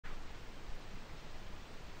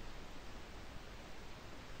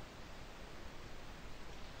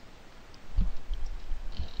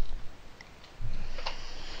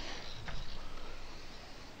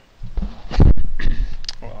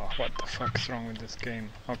What the fuck's wrong with this game?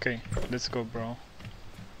 Okay, let's go, bro.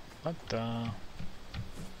 What the?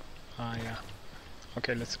 Ah, yeah.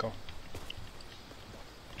 Okay, let's go.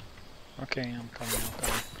 Okay, I'm coming, I'm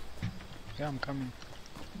coming. Yeah, I'm coming.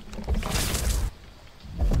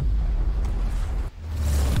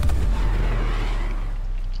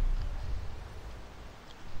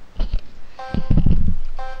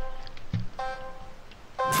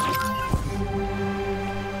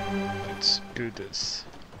 Let's do this.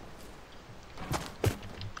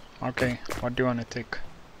 Okay, what do you want to take?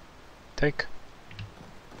 Take?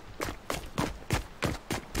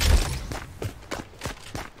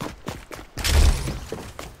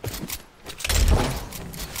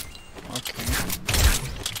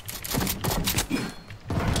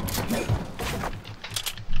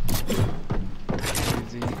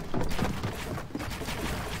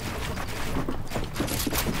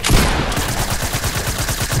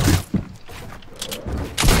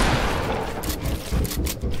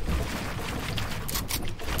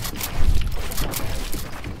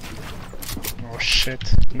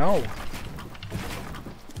 Shit, no!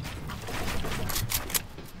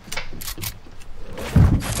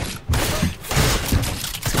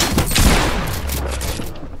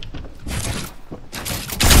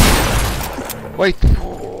 Wait!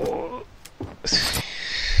 Oh.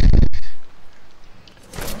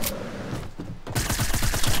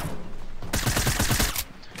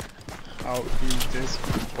 How is this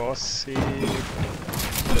possible?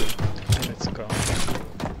 Let's go.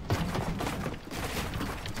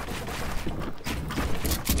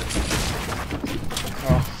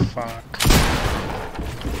 Oh fuck.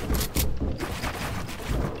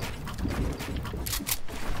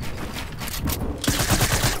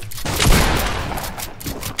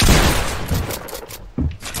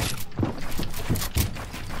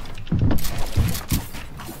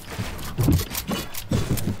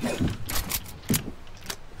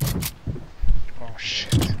 Oh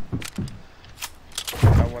shit.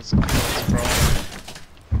 That was close, bro.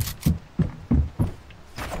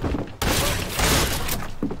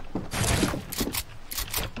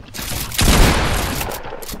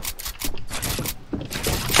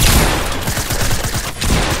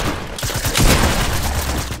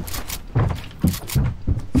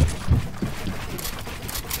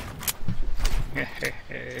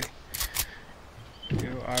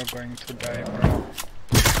 You are going to die, bro.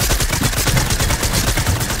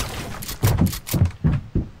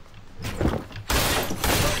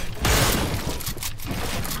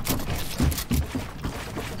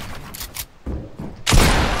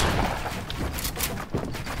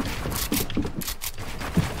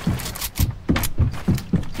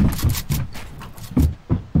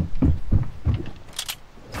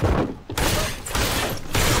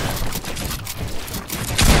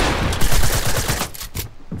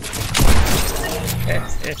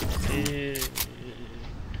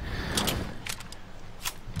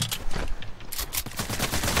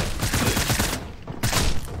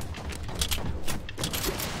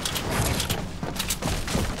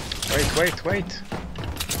 Wait.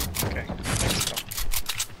 Okay, let's go.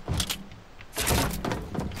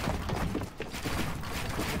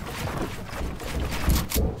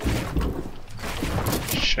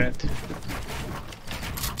 Shit.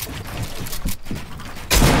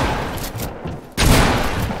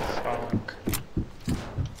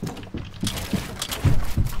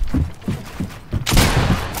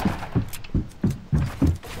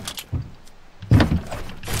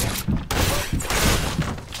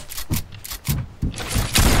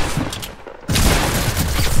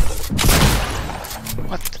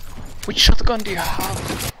 Fuck. Which shotgun do you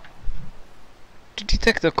have? Did you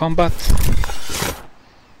take the combat?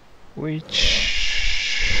 Which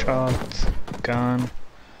shotgun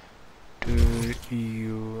do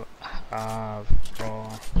you have, bro?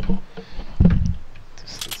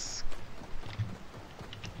 This is...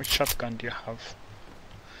 Which shotgun do you have?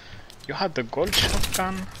 You had the gold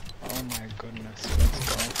shotgun? Oh my goodness, let's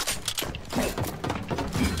go.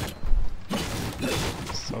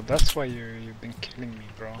 So that's why you've been killing me,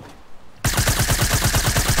 bro.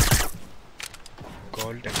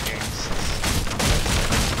 Gold against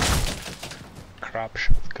crap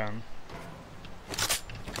shotgun.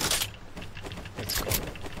 Let's go.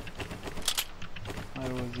 I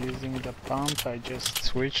was using the pump, I just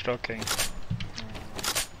switched, okay.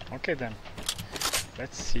 Okay then.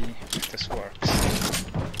 Let's see if this works.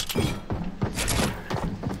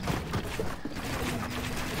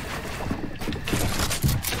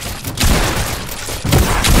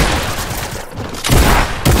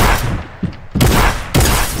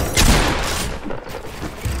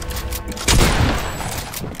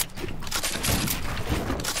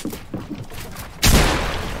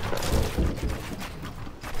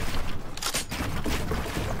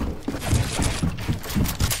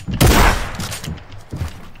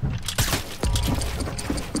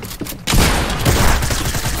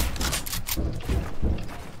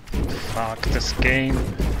 Fuck this game.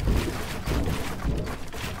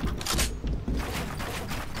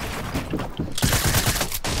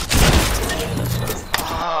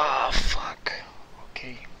 Ah, fuck.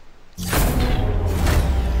 Okay.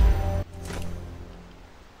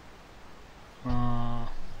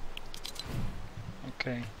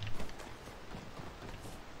 Okay.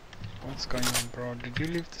 What's going on, bro? Did you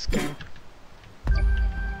leave this game?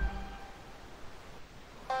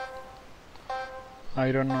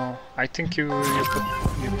 I don't know. I think you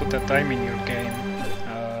put a time in your game.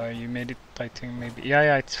 You made it. I think maybe.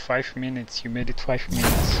 Yeah, it's 5 minutes. You made it 5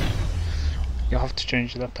 minutes. You have to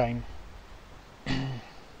change the time.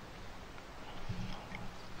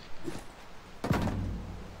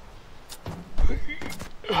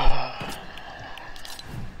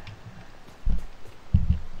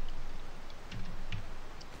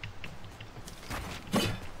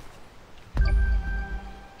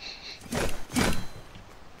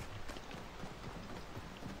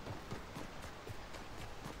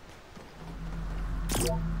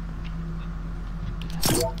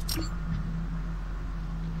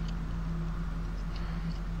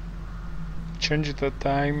 Change the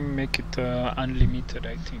time, make it unlimited,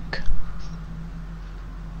 I think.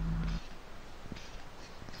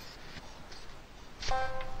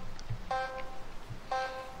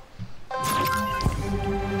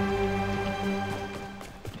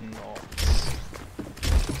 No.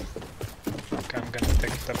 Okay, I'm gonna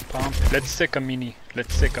take the pump. Let's take a mini.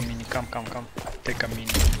 Let's take a mini. Come. Take a mini.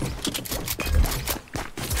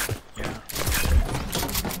 Yeah.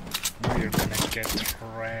 Now you're gonna get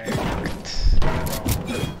wrecked.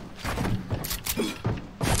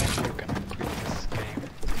 You're gonna quit this game.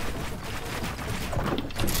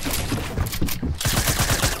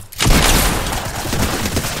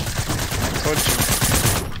 I told you.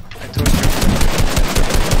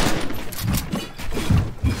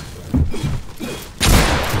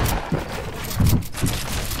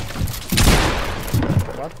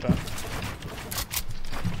 What the?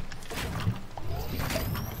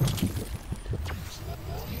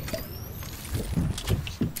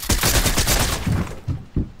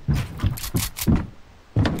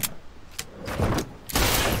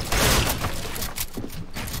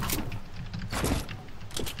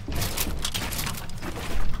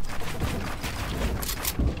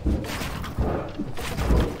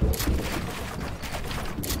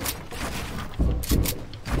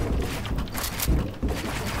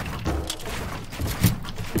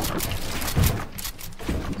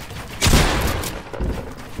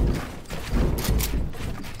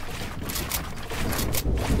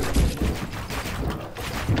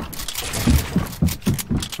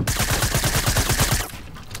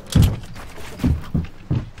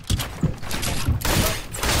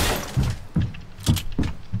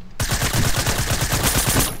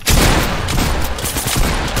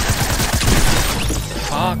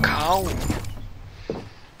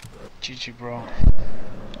 GG, bro.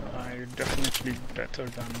 You're definitely better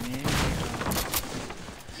than me.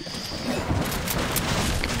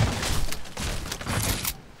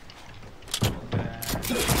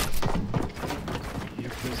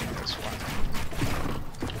 You're losing this one.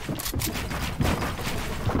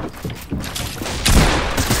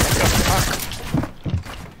 What the fuck?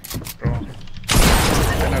 Bro,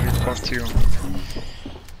 I'm gonna report you.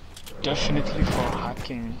 Definitely for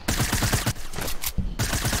hacking.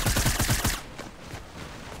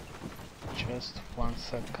 Just 1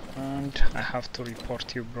 second. I have to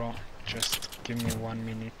report you, bro. Just give me 1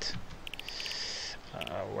 minute.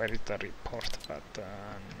 Where is the report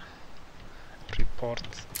button? Report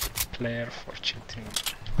player for cheating.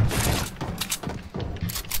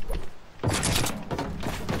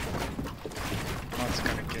 Now it's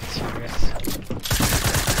gonna get serious.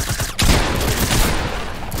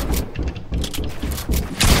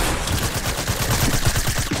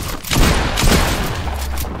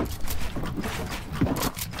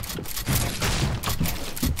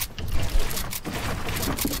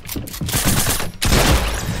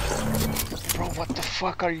 What the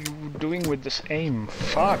fuck are you doing with this aim?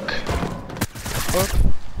 Fuck! What?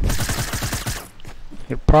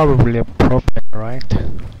 You're probably a pro player, right?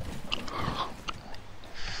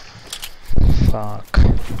 Fuck.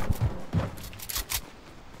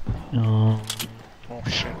 Oh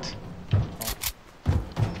shit.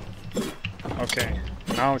 Oh. Okay,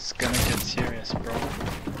 now it's gonna get serious, bro.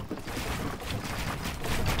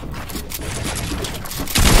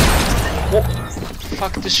 Oh!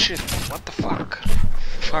 Fuck this shit. What the fuck?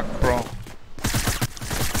 Fuck, bro.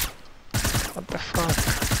 What the fuck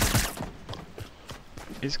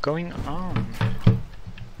is going on?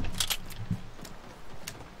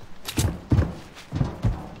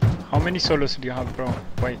 How many solos do you have, bro?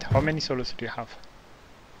 Wait, how many solos do you have?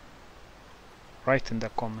 Write in the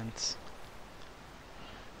comments.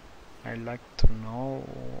 I like to know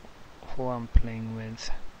who I'm playing with.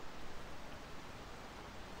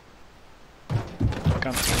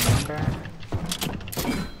 Can't remember.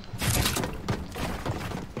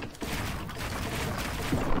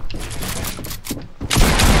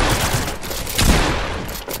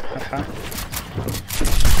 Haha.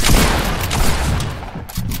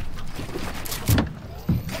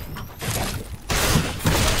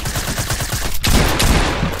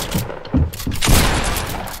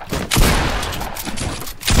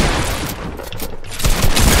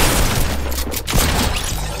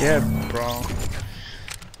 Yeah, bro.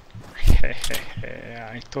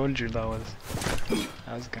 I told you that was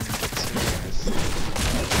gonna get serious.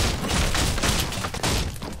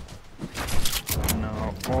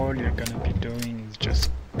 Now all you're gonna be doing is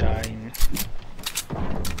just dying.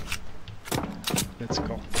 Let's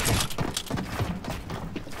go.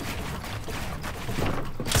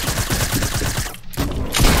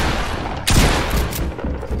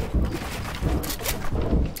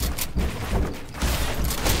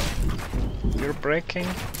 You're breaking?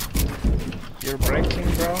 You're breaking,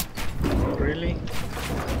 bro? Really?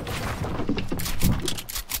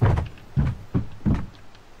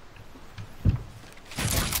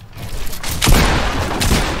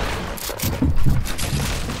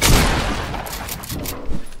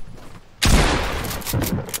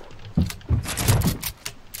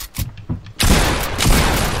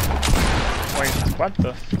 Wait, what the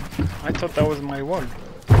f- I thought that was my wall.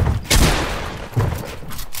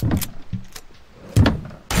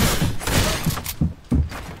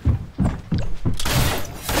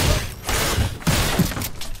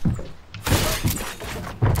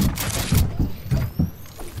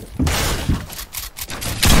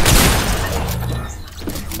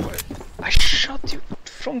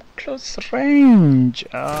 From close range.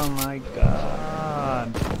 Oh my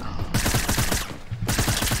god.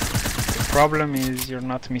 The problem is you're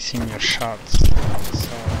not missing your shots.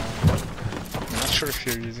 So I'm not sure if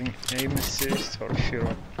you're using aim assist or if you're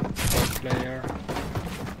a pro player.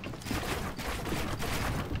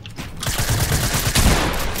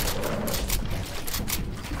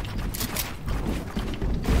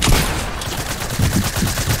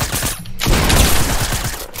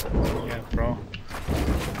 Yeah, bro.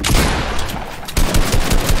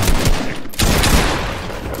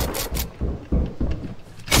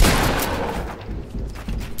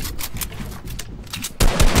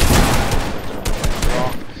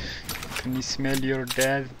 Can you smell your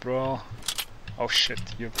death, bro? Oh shit,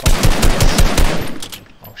 you're probably...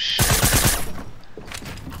 Oh shit.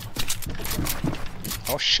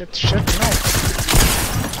 Oh shit, shit, no!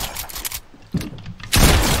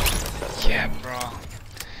 Yeah, bro.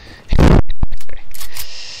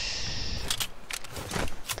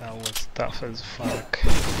 That was tough as fuck.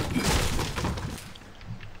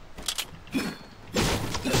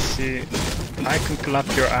 See, I can clap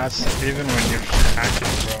your ass even when you're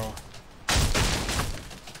hacking, bro.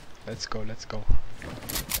 Let's go, let's go.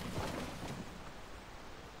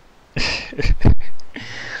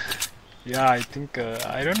 Yeah, I think,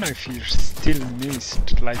 I don't know if you still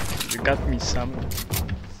missed, like, you got me some,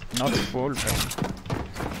 not full, but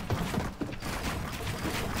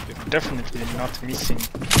you're definitely not missing.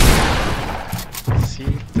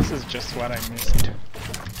 See, this is just what I missed.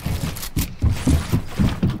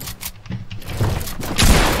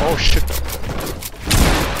 Oh shit!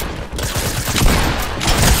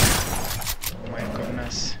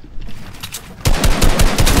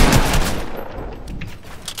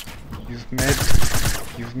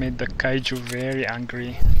 You've made the kaiju very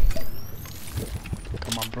angry.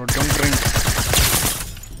 Come on, bro, don't drink.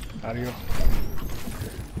 Are you?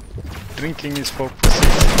 Drinking is for pussies.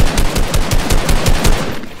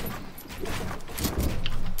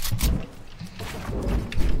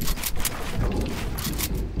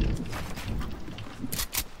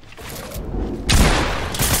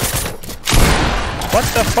 What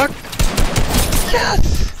the fuck?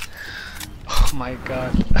 Yes! Oh my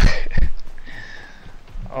god.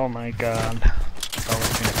 Oh my god. That was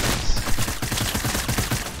intense.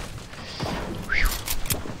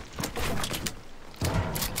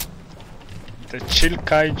 The chill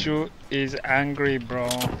kaiju is angry, bro.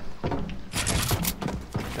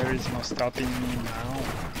 There is no stopping me now.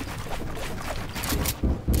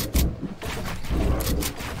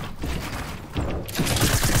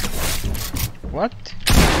 What?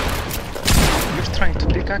 You're trying to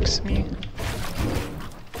pickaxe me?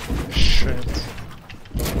 Shit.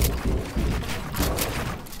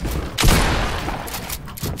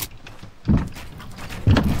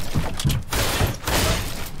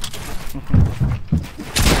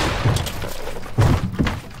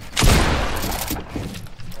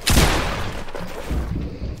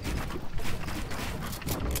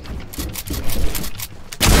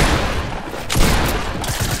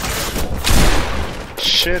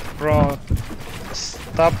 shit, bro.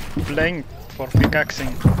 Stop playing for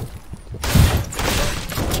pickaxing.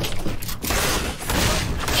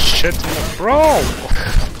 Shit, bro! What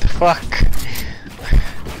the fuck?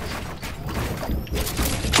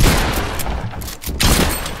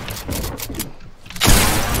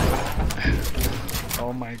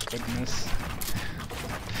 Oh my goodness.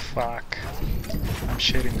 Fuck. I'm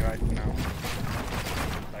shitting right now.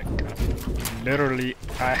 Like, literally,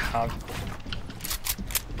 I have...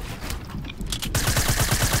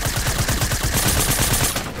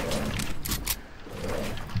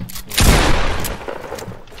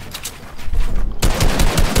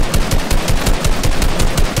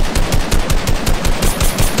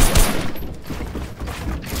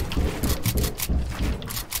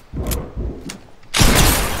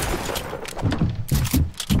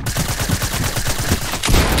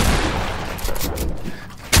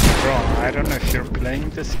 I don't know if you're playing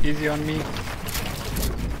this easy on me.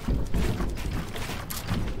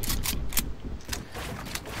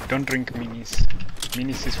 Don't drink minis.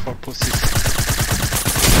 Minis is for pussies.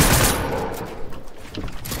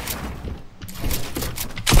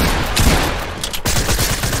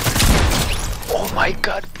 Oh my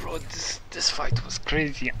god, bro, this fight was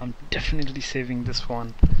crazy. I'm definitely saving this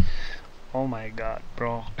one. Oh my god,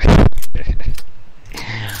 bro.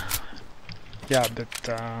 Yeah,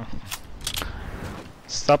 but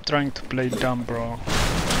stop trying to play dumb, bro.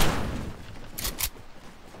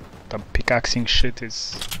 The pickaxing shit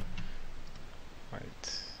is...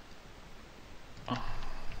 Wait. Oh.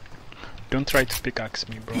 Don't try to pickaxe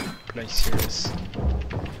me, bro. Play serious.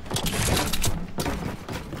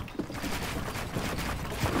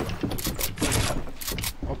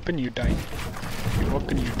 Open, you die. You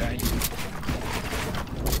open, you die.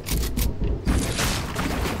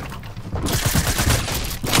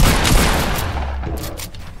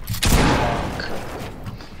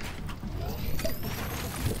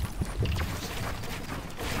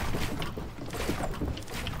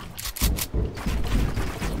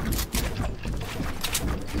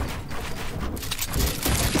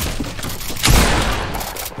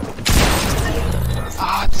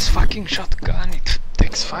 This fucking shotgun, it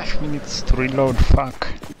takes 5 minutes to reload, fuck.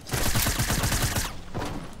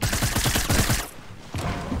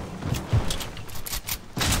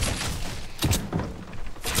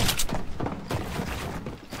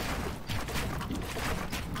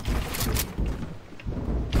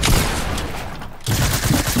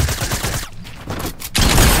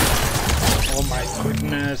 Oh my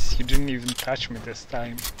goodness, you didn't even touch me this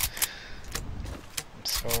time. I'm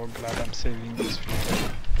so glad I'm saving this video.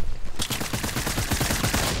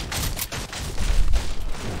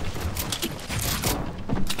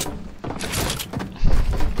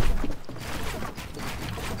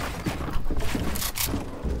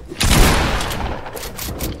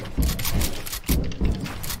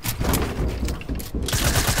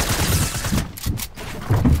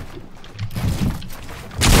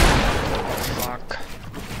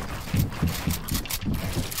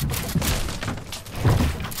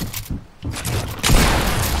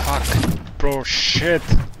 Bro, shit.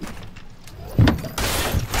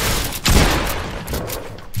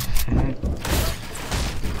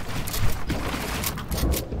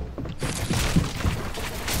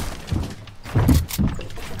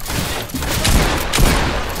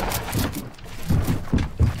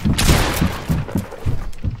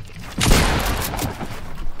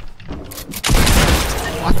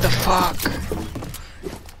 What the fuck?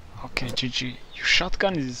 Okay, GG. Your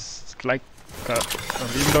shotgun is like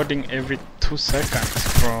reloading every 2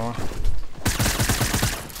 seconds, bro.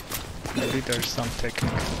 Maybe there's some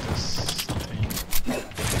technique to this thing.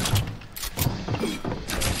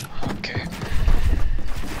 Okay.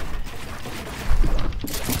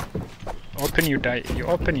 Open, you die. You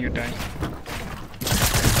open, you die.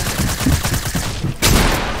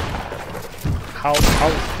 How is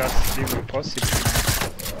that even possible?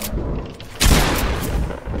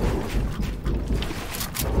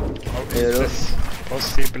 How is this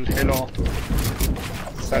possible? Hello.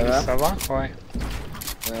 Salut, ça va? Ouais.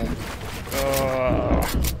 Ouais.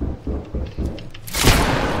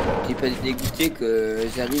 T'es pas dégoûté que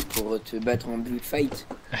j'arrive pour te battre en build fight?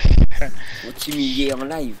 Pour t'humilier en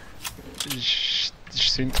live? Je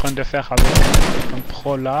suis en train de faire avec un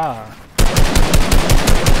pro là.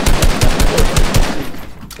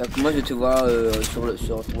 Donc moi je te vois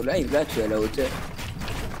sur ton live là, tu es à la hauteur.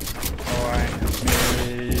 Ouais,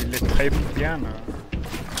 mais il est très bien.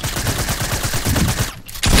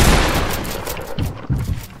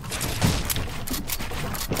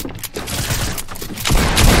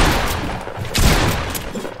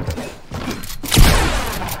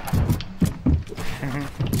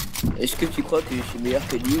 que tu crois que je suis meilleur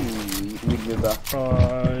que lui ou il me bat?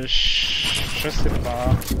 Je sais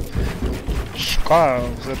pas. Je crois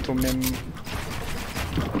que vous êtes au même...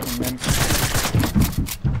 même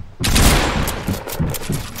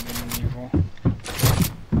niveau.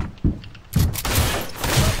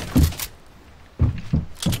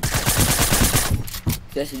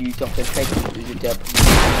 Ça c'est du Turtle Fight que j'étais appris.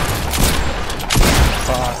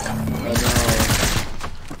 Fuck.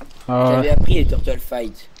 Oh non. J'avais appris les Turtle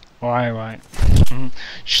Fight. Ouais.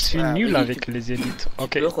 Je suis nul avec les élites.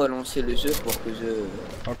 Ok. Tu peux relancer le jeu pour que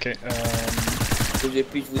Ok. que je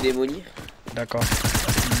puisse vous démolir. D'accord.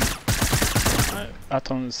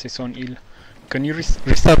 Attends, c'est son île. Can you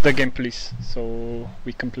restart the game, please, so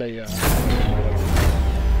we can play?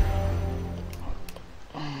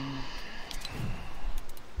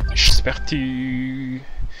 J'espère que tu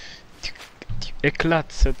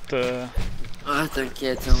éclates cette. Ah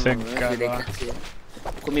t'inquiète, ce hein, je vais l'éclater.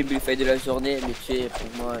 Premier bullfight de la journée, mais tu sais,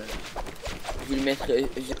 pour moi, je vais le mettre,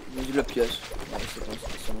 je le pioche. Ouais,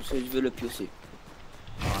 c'est bon, je veux le piocher.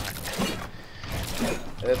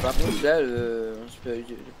 Par contre là, je peux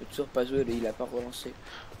toujours pas jouer, il a pas relancé.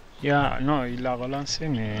 Yeah, non, il a relancé,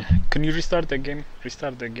 mais... Can you restart the game?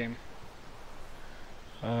 Restart the game.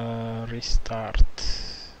 Restart.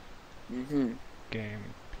 Game,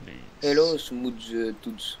 please. Hello,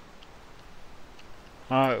 SmoothedTooth.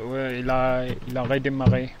 Ah ouais, il a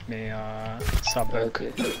redémarré, mais ça bug.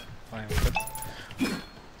 Okay. Ouais, en fait.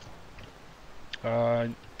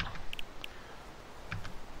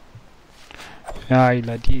 Ah, il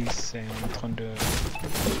a dit c'est en train de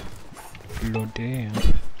loader. Hein.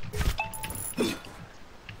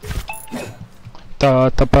 T'as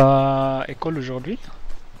pas école aujourd'hui?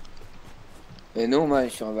 Non, moi je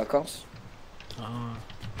suis en vacances. Ah.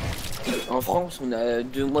 En France, on a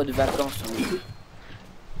 2 mois de vacances.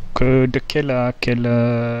 De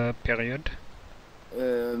quelle période?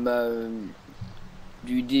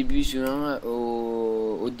 Du début juin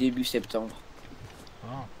au début septembre.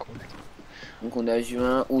 Ah, cool. Donc on a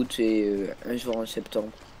juin, août et un jour en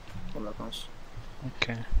septembre en vacances.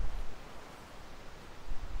 Ok.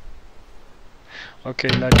 Ok,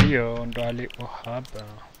 il a dit on doit aller au hub.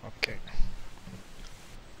 Ok.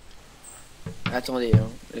 Attendez, hein,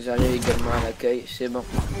 j'arrive également à l'accueil, c'est bon.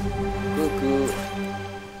 Coucou.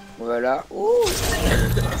 Voilà. Ouh.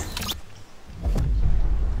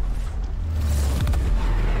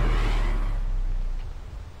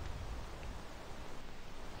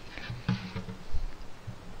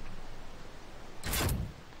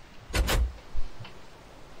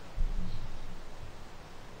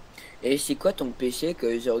 Et c'est quoi ton PC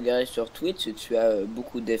que j'ai regardé sur Twitch? Tu as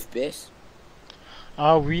beaucoup d'FPS?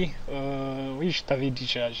 Ah oui, oui, je t'avais dit,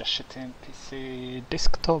 j'ai acheté un PC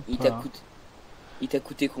desktop. Il t'a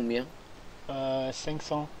coûté combien?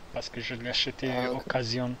 500, parce que je l'ai acheté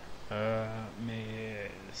occasion, mais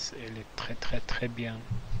elle est très bien.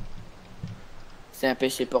 C'est un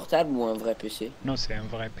PC portable ou un vrai PC? Non, c'est un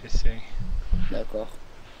vrai PC. D'accord.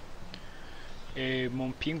 Et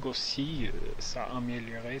mon ping aussi, ça a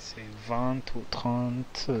amélioré, c'est 20 ou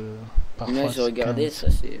 30, parfois. Moi j'ai regardé, 15. ça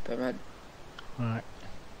c'est pas mal. Ouais.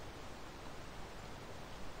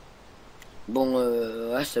 Bon,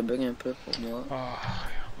 ouais, ça bug un peu pour moi.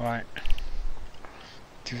 Oh, ouais.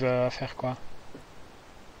 Tu vas faire quoi?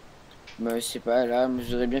 Bah, je sais pas, là,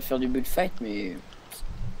 je voudrais bien faire du bullfight, mais...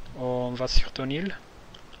 On va sur ton île?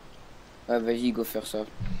 Ah, vas-y, go faire ça.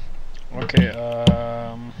 Ok,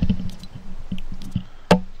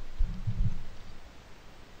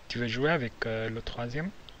 tu veux jouer avec le troisième?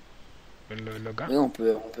 Le gars? Oui, on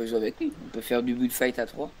peut jouer avec lui. On peut faire du bullfight à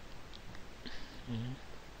 3.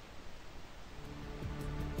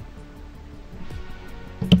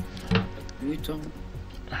 Putain.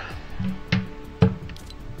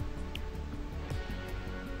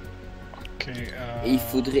 Ok, Et il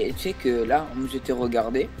faudrait... Tu sais que là, je t'ai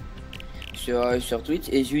regardé sur Twitch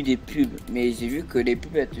et j'ai eu des pubs. Mais j'ai vu que les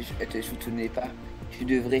pubs, elles te soutenaient pas. Tu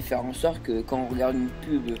devrais faire en sorte que quand on regarde une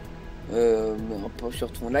pub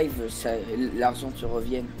sur ton live, l'argent te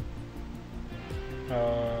revienne.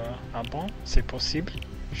 Ah bon? C'est possible?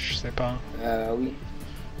 Je sais pas. Oui.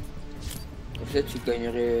 Comme ça, tu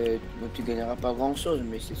gagneras pas grand chose,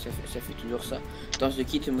 mais ça fait toujours ça. Attends, je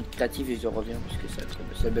quitte le mode créatif et je reviens parce que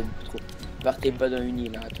ça bug trop. Partez pas dans une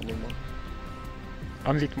île, là, attendez-moi.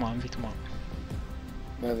 Invite-moi.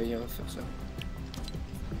 Bah, vas-y, on va faire ça.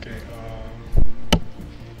 Ok,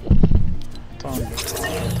 attends.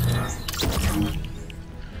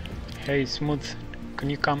 Hey, Smooth, can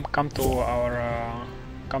you come to our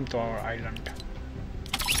island?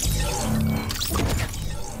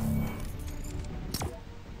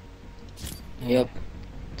 Et hop.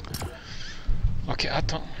 Ok,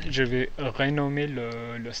 attends, je vais renommer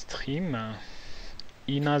le stream.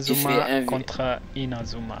 Tu fais Inazuma un v... contre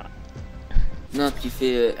Inazuma. Non, tu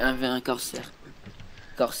fais 1v1 corsaire.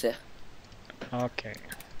 Corsaire. Ok.